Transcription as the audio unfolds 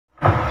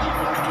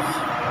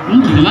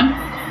Hindi naman.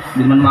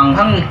 Hindi naman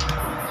maanghang eh.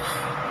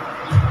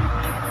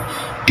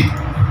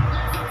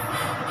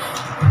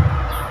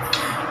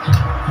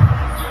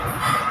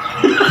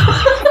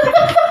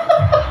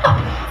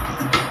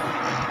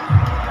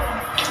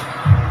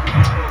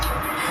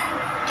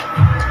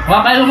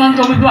 Kaya naman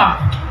tubig ba?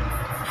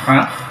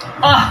 Ha?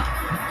 Ah!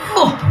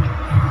 Oh!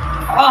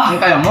 Ah! Ang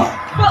kaya mo?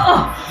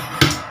 Ah!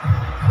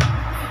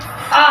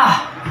 Ah!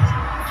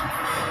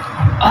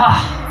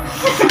 Ah!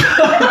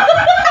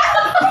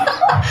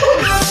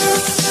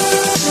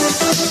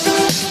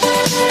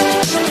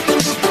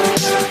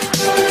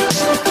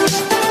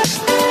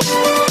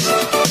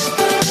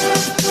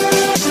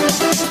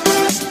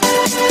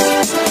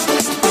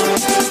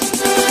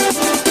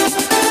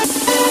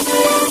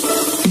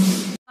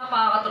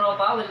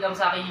 Welcome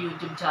sa aking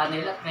YouTube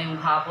channel at ngayong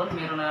hapon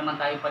meron na naman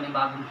tayong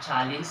panibagong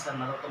challenge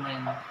na naruto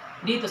ngayon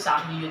dito sa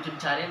aking YouTube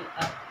channel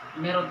at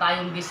meron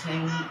tayong guest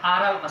ngayong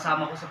araw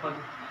kasama ko sa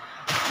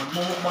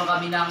magmumukbang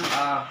kami ng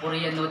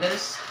Korean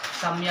noodles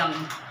Samyang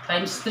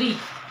X3.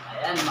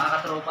 Ayan mga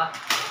katropa,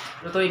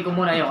 lutuin ko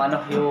muna yung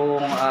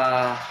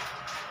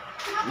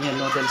yung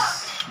noodles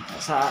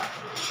sa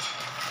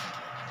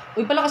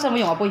palakasan mo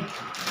yung apoy.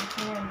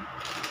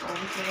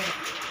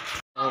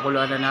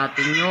 Kukuluan na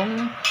natin yung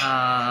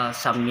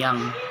samyang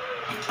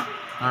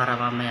para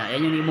mamaya.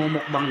 Yan yung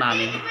imumukbang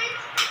namin.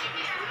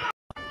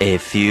 A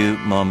few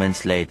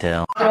moments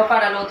later. Tropa,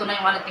 naluto na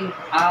yung ating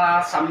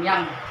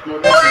samyang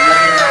noodles.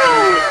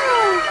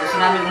 Gusto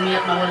namin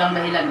umiyak na walang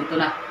dahilan. Ito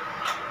na.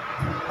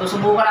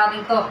 Susubukan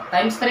natin to.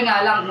 X3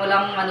 nga lang.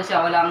 Walang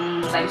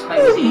walang X5.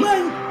 Oh my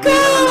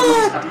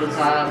God! Stop dun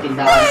sa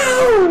tindahan.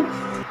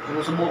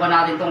 Susubukan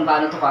natin tong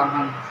gaano to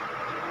kaanghang.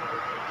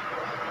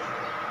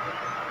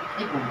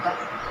 Ay, puta.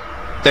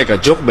 Teka,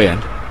 joke ba yan?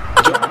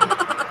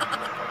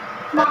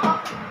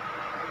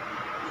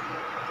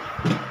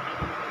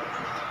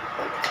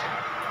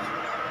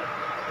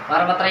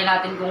 Para matry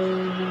natin kung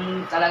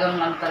talagang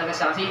talaga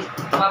siya. Kasi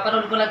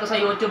papanood ko lang ito sa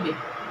YouTube eh.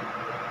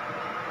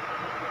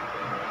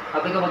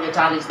 Sabi ko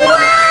mag-challenge na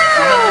ako.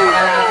 Sabi ko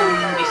makalala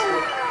yung guest ko.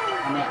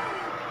 Mamaya.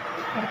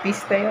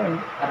 Artista yun.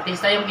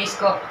 Artista yung guest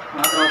ko.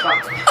 Mga tropa.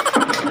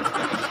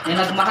 Yung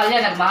nagmahal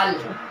yan, nagmahal.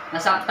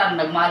 Nasaktan,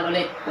 nagmahal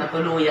ulit.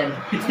 Natuluyan.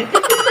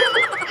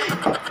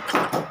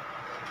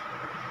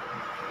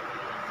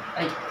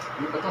 Ay,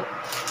 ano ba to?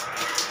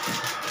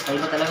 Kayo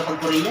ba talaga pag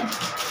Korean?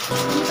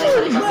 Ano tayo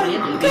sa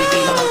Korean?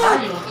 Pilipino naman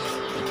tayo.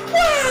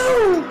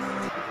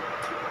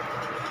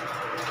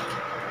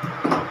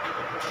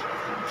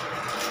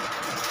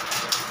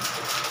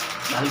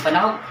 Dahil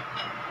panahon.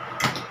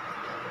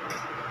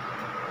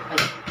 Ay,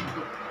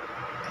 ito.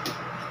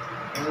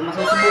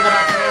 Masusubukan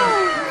natin ngayon.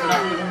 Gusto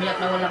natin umiyak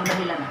na walang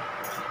dahilan.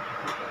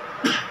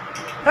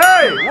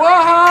 Hey,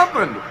 what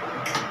happened?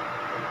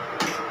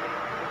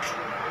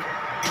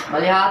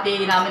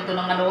 Balihati namin to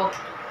ng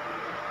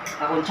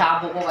akong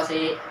chabo ko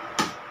kasi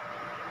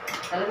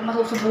talagang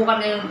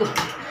masusubukan ngayon to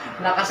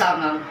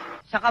nakasangang.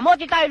 Sa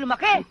kamote tayo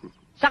lumaki.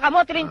 Sa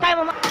kamote rin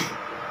tayo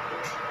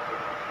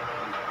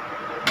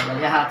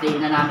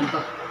Balihati na namin to.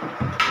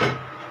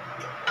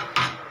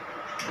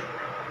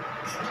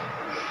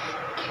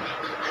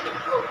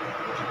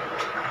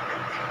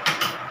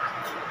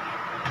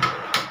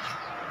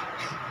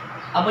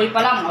 Aboy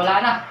pa lang, wala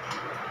na.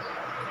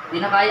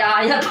 Hindi na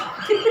kaya-aya to.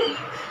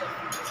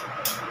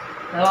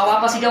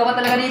 Nawawapasigaw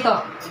ka talaga dito.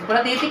 Hindi ko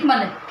na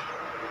titikman eh.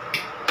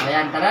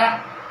 Ayan,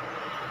 tara.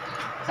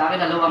 Sa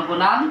akin, haluan ko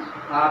ng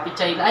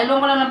pichay. Ay,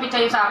 haluan ko lang ng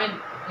pichay sa akin.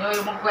 Yung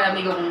ko kay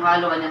amigo kung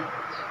haluan niya.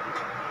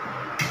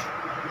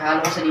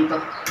 Halo ko sa dito.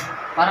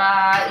 Para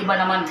iba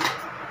naman.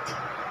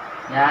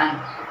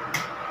 Yan.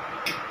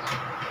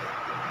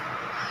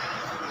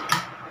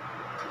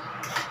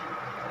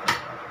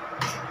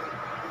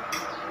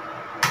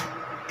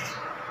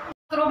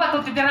 Tropa,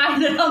 ito titirahin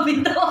na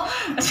namin ito.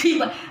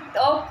 Kasi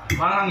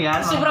Manghang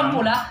yan. sobrang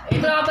pula.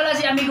 Ito nga pala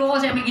si amigo ko,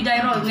 si Amigo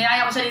Jairo.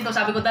 Niyaya ko sa dito.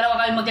 Sabi ko, dalawa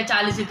kami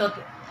magka-challenge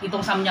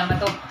itong samyang na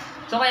to.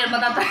 So kaya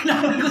matatry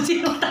namin kung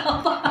sino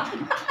tapang.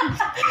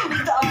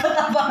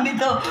 Tapang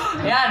nito.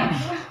 Ayan.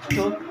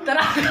 So,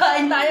 tara,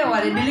 kain tayo.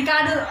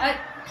 Delikado. Ay,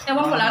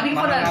 ewan ko lang. Hindi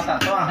ko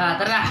na.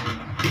 Tara.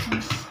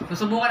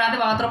 Susubukan natin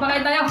mga tropa.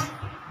 Kain tayo.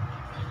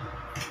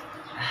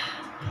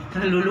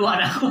 Naluluwa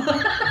na ako.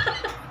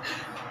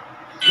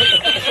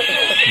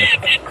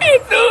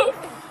 Ito!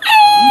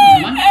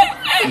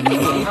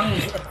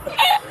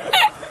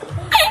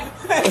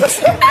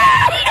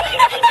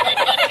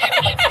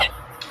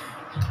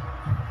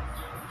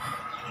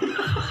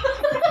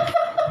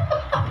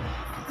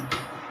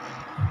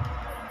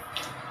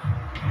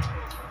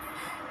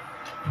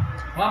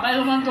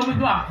 Kaya naman tubig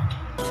ba?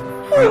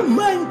 Oh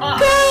my God!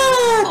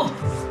 Oh.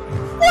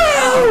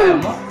 Wow! Kaya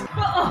mo?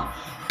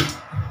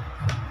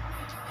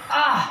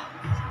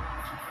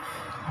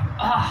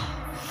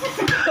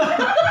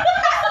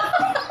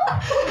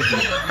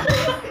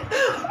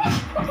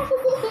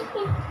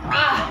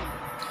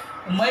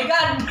 Oh my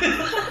God!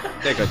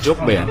 Teka,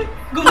 joke ba yan?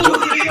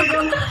 Gumugulit ka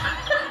dyan.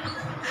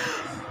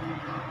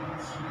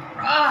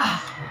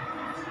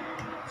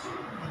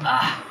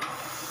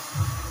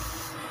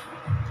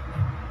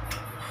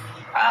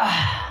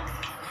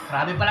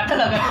 Grabe pala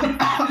talaga.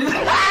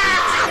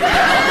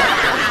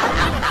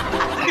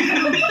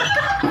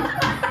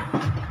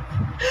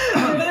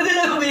 Hindi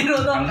talaga biro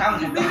to. Anghang.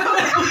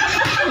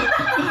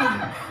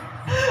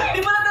 Hindi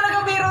pala talaga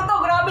biro to.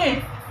 Grabe.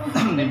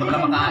 Hindi pa pala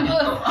makaanyo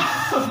to.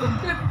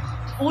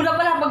 Una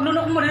pala,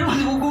 paglunok mo rin,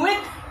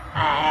 guguwit.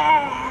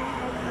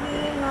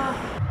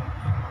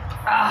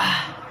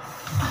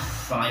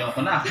 Pangayaw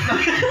ko na.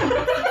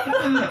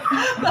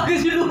 Bakit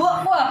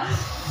sinuha ko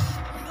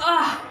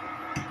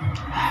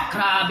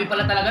Grabe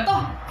pala talaga to.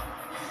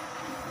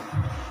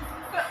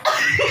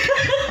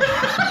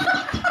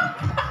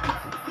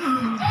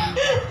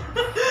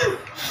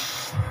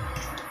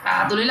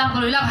 Tuloy lang,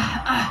 tuloy lang.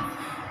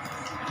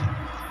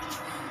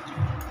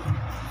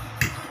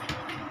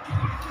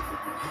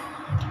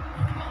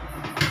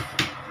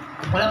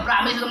 Walang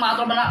promise itong mga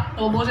tropa na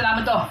ubusin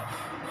namin to.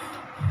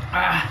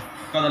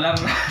 Ikaw na lang.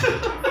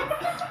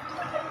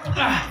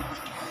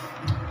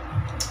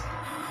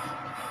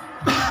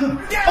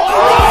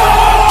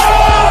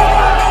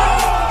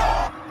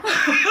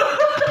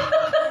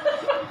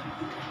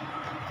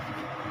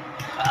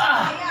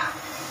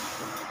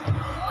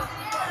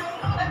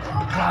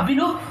 Grabe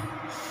no?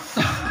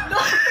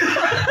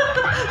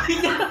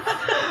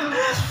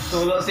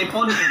 Tulo si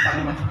Paul.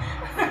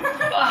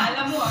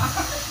 Alam mo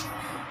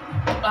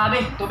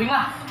Grabe, tubig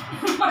nga.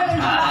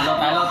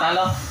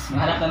 Talo.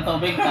 Nahanap ng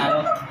tubig,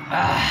 talo.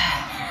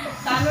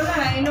 Talo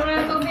na, inom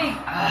na ng tubig.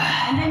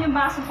 Andyan yung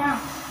baso pa.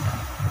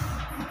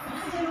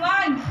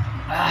 Silwan!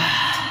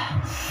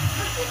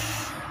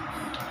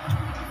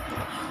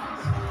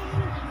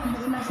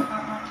 Andun na sa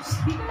papa.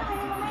 Di ka na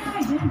kayo, mamaya na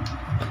kayo dyan.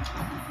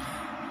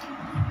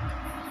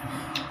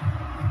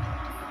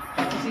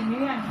 Tapusin nyo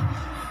yan.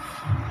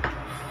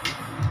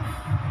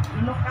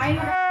 Lunok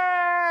kayo.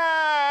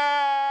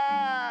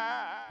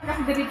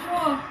 Kasi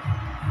diretso.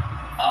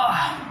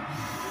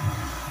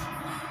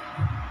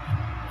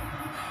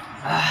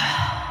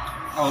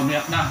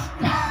 Umiyak na.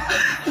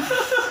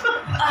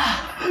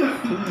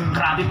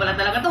 Grabe pala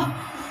talaga to.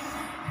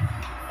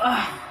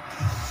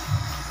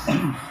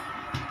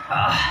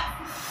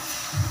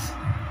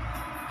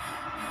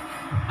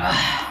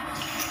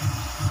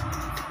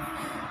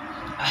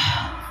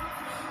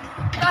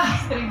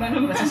 Straight ba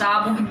naman?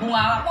 Nasasabog yung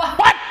bunga ko.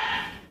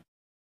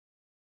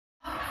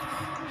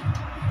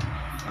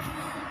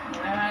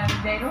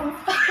 Jairo.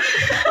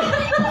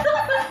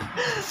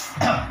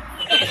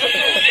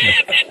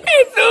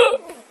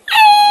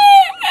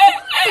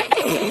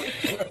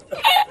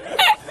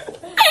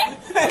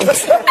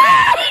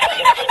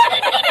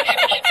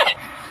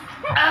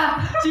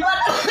 Si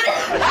Bato!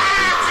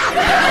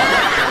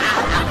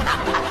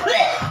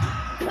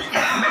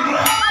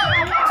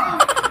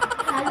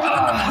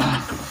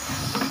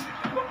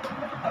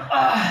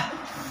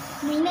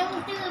 Minang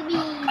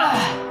tubig.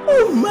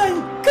 Oh my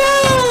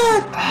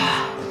God!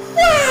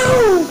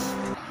 Wow!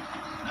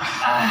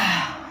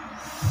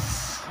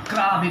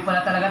 Grabe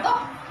pala talaga to.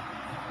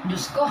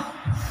 Diyos ko.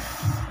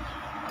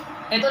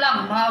 Ito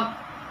lang,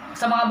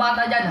 sa mga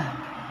bata dyan.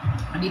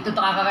 Dito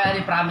to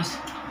kakakayanin, promise.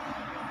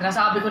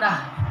 Sinasabi ko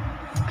na,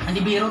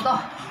 hindi biro to.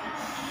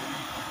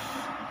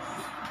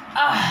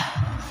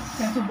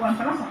 Kaya subukan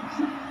pa lang.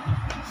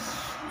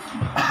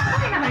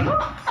 Okay na kayo?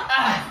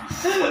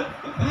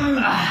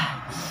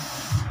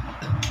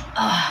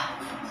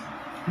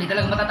 Hindi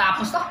talaga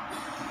matatapos to.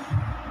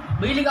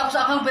 Mahilig ako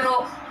sa anghang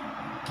pero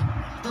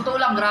totoo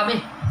lang, grabe.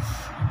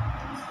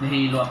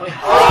 Nahihilo ako eh.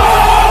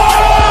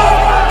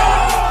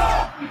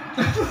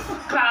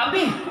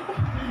 Grabe!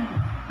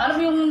 Alam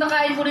mo yung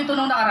nakain ko dito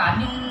nung nakaraan,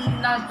 yung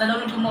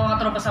nanonood ko mga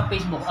katropa sa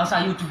Facebook,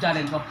 sa YouTube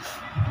channel ko.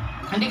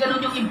 Hindi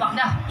ganun yung impact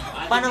niya.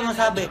 Paano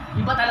masabi?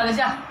 Iba talaga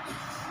siya.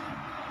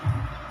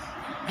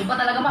 Iba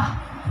talaga ba?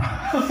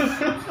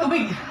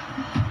 Tubig!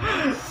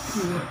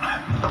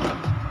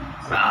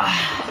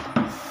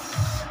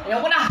 Ayaw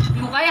ko na! Hindi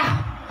ko kaya!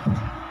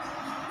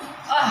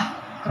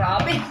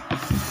 Grabe!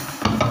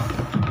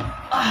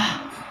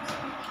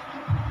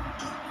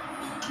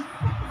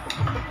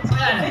 So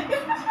yan.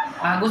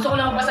 Gusto ko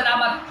lang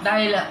magpasalamat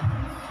dahil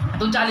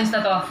itong challenge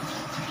na to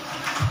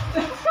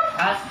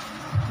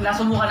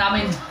nasubukan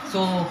namin.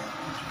 So,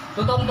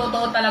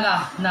 totoong-totoo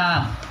talaga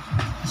na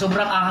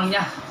sobrang anghang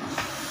niya.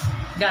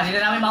 Yan, hindi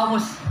na namin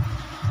maubos.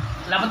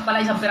 Salamat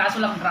pala, isang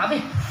piraso lang. Grabe.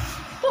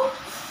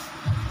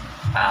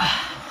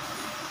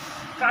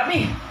 Grabe.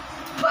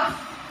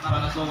 Para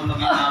nasunog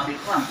yung habit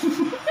ko.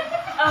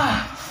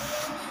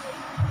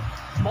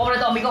 Buko na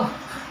ito, amigo.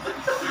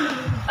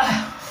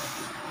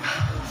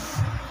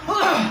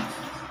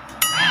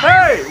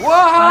 Hey!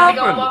 What Parang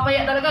ikaw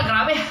mapapaya talaga,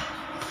 grabe.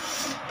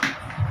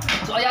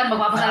 So ayan,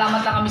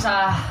 magpapasalamat lang kami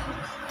sa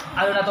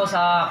na to,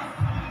 sa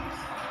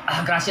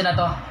grasya na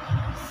to.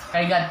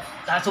 Kay God,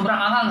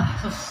 sobrang anghang.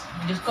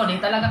 Diyos ko,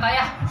 di talaga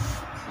kaya.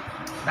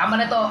 Tama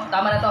na to.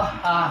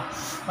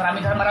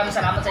 Maraming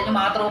salamat sa inyo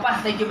mga tropa.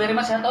 Thank you very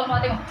much sa to,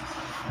 mga timo.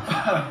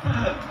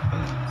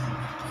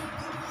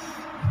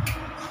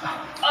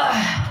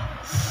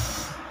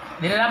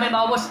 Hindi na namin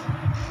maubos.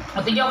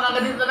 At tingin ko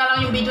hanggang dito na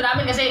lang yung video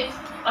namin kasi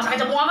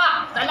masakit sa bunga nga.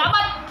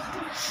 Salamat!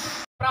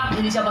 Prank,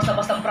 hindi siya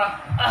basta-basta prank.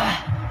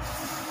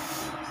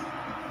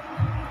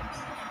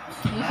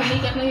 Yung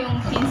sumikat na yung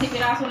 15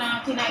 piraso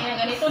na kinain na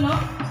ganito, no?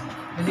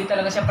 Hindi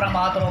talaga siya prank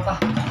mga tropa.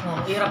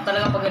 Oh, hirap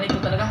talaga pag ganito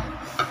talaga.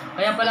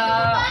 Kaya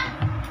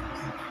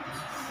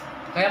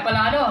pala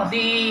ano,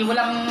 di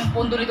walang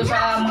pundo dito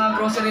sa mga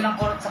grocery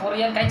sa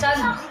Korean. Kahit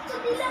saan.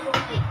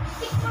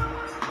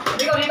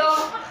 Dito.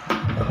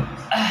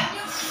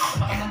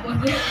 Baka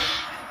mabundi.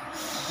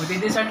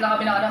 Magdi-dessert lang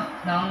kami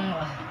ng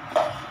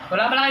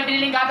wala pa lang kayo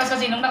piniling gatas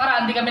kasi nung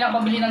nakaraan di kami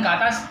nakapabili ng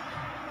gatas.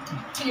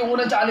 Yung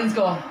unang challenge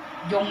ko,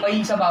 yung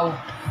may sabaw.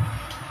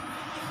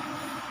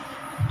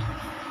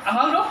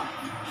 Anghang no?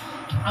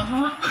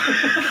 Anghang.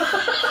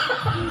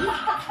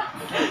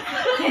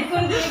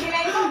 Kundi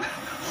kinain mo.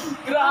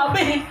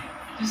 Grabe!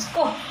 Diyos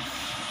ko!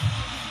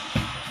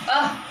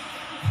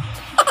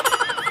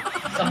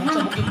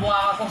 Sabog-sabog yung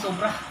bunga ko,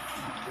 sobra.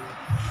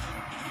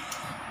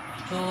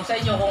 So sa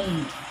inyo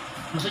kung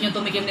gusto nyo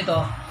tumikim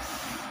nito,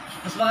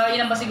 mas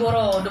makakainam pa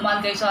siguro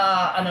dumaan kayo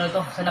sa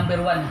sa number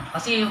 1.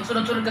 Kasi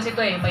sunod-sunod kasi ito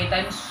may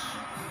times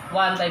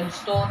 1, times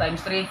 2,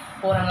 times 3,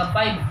 4 hanggang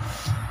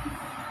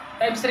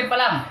 5. Times 3 pa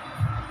lang.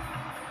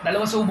 2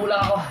 subo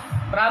lang ako.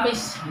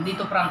 Promise, hindi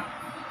to prank.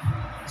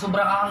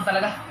 Sobrang kakang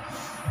talaga.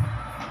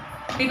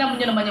 Tingnan mo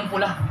nyo naman yung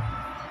pula.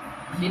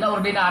 Hindi na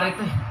ordinary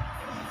ito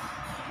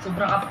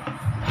Sobrang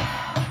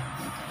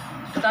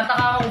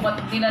Tataka ako ba't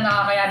hindi na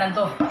nakakayanan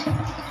to.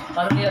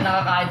 Paano nila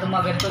nakakain itong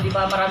mga ganito? Di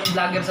ba maraming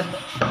vlogger sa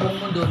buong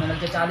mundo na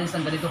nagcha-challenge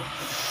ng ganito?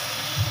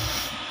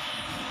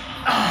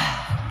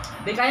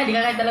 Di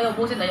kaya talaga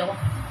ubusin. Ayoko.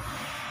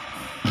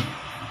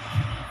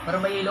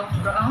 Para may ilaw.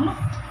 Sobrang ahang no?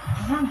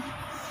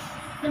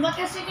 Diba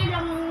kasi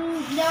kailang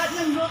dapat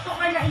nagluto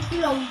ka na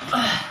itlog?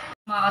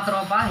 Mga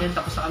katropa, yun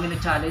tapos na kami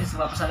nag-challenge.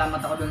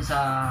 Papasalamat ako dun sa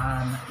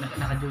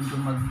naka-join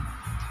kong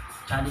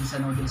mag-challenge sa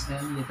noodles na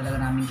yun. Hindi talaga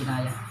namin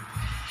kinaya.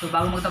 So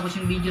bago magtapos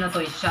yung video na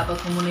to, shoutout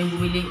ko muna yung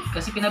bumili.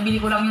 Kasi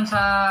pinabili ko lang yun sa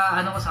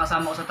sa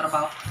kasama ko sa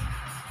trabaho.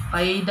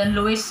 Kay Dan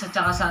Luis at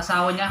saka sa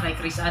asawa niya, kay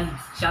Chris Ann.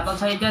 Shoutout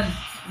sa'yo dyan,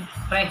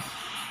 pre.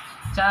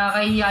 Tsaka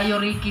kay Yayo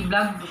Ricky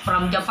Vlog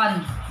from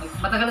Japan.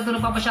 Matagal na ito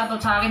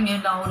nagpapa-shoutout sa akin.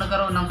 Ngayon lang ako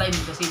nagkaroon ng time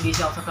kasi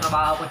busy ako sa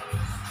trabaho ko.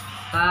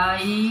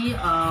 Kay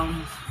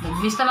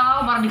maglista lang ako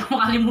para di ko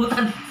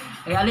makalimutan.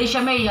 Kay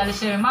Alicia May,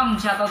 ma'am,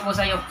 shoutout po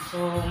sa'yo.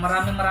 So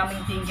maraming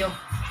thank you.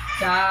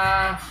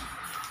 Tsaka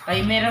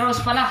kay Mary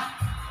Rose pala.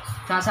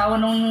 Sa asawa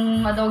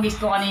nung adogis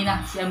ko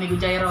kanina, si Amigo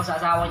Jairo, sa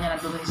asawa niya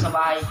nandun sa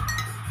bahay.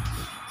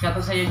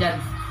 Shoutout sa iyo dyan.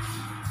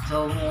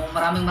 So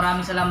maraming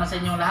salamat sa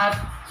inyong lahat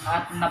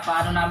at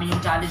napaano namin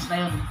yung challenge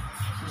na yun.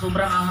 So,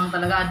 sobrang anghang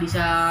talaga, di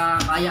sa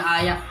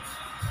kaya-aya.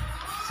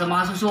 Sa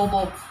mga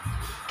susubok,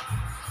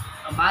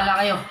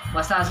 bahala kayo.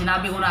 Basta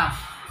sinabi ko na,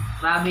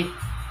 grabe.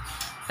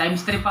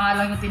 Times 3 pa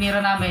nga lang yung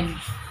tinira namin.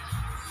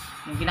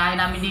 Yung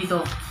kinain namin dito,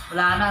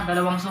 wala na, 3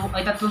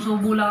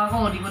 subo lang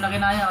ako, di ko na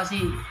kinaya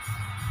kasi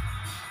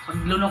pag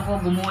lunok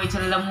ko, gumuhit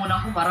sa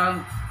lalamunan ko, para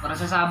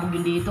sasabog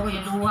yun dito.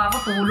 Yung luha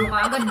ko, tulo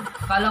ka agad.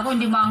 Akala ko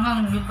hindi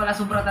maanghang, yung pala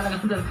sobra talaga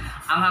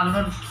anghang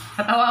nun.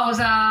 Katawa ko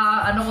sa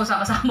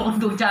sa kasama ko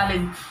itong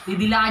challenge.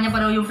 Didilaan niya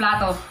pa daw yung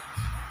plato.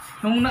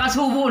 Nung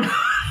nakasubo na,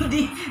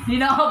 hindi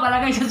na ako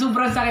palagay sa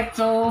sobrang sakit.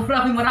 So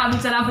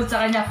maraming salamat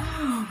sa kanya.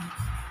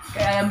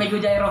 Kaya Amigo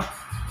Jairo.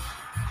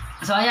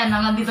 So ayan,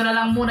 hanggang dito na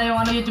lang muna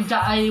yung YouTube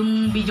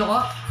yung video ko.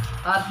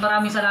 At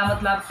maraming salamat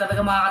lahat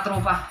talaga mga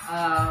katropa.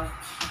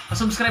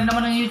 Subscribe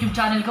naman ng YouTube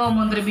channel ko,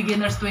 Mondre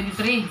Beginners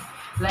 23.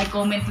 Like,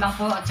 comment lang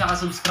po at saka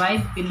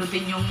subscribe.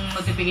 Pindutin yung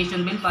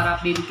notification bell para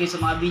updated kayo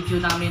sa mga video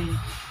namin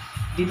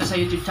dito sa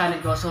YouTube channel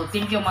ko. So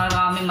thank you,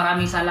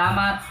 maraming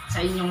salamat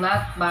sa inyong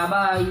lahat. Bye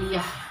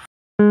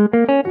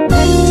bye.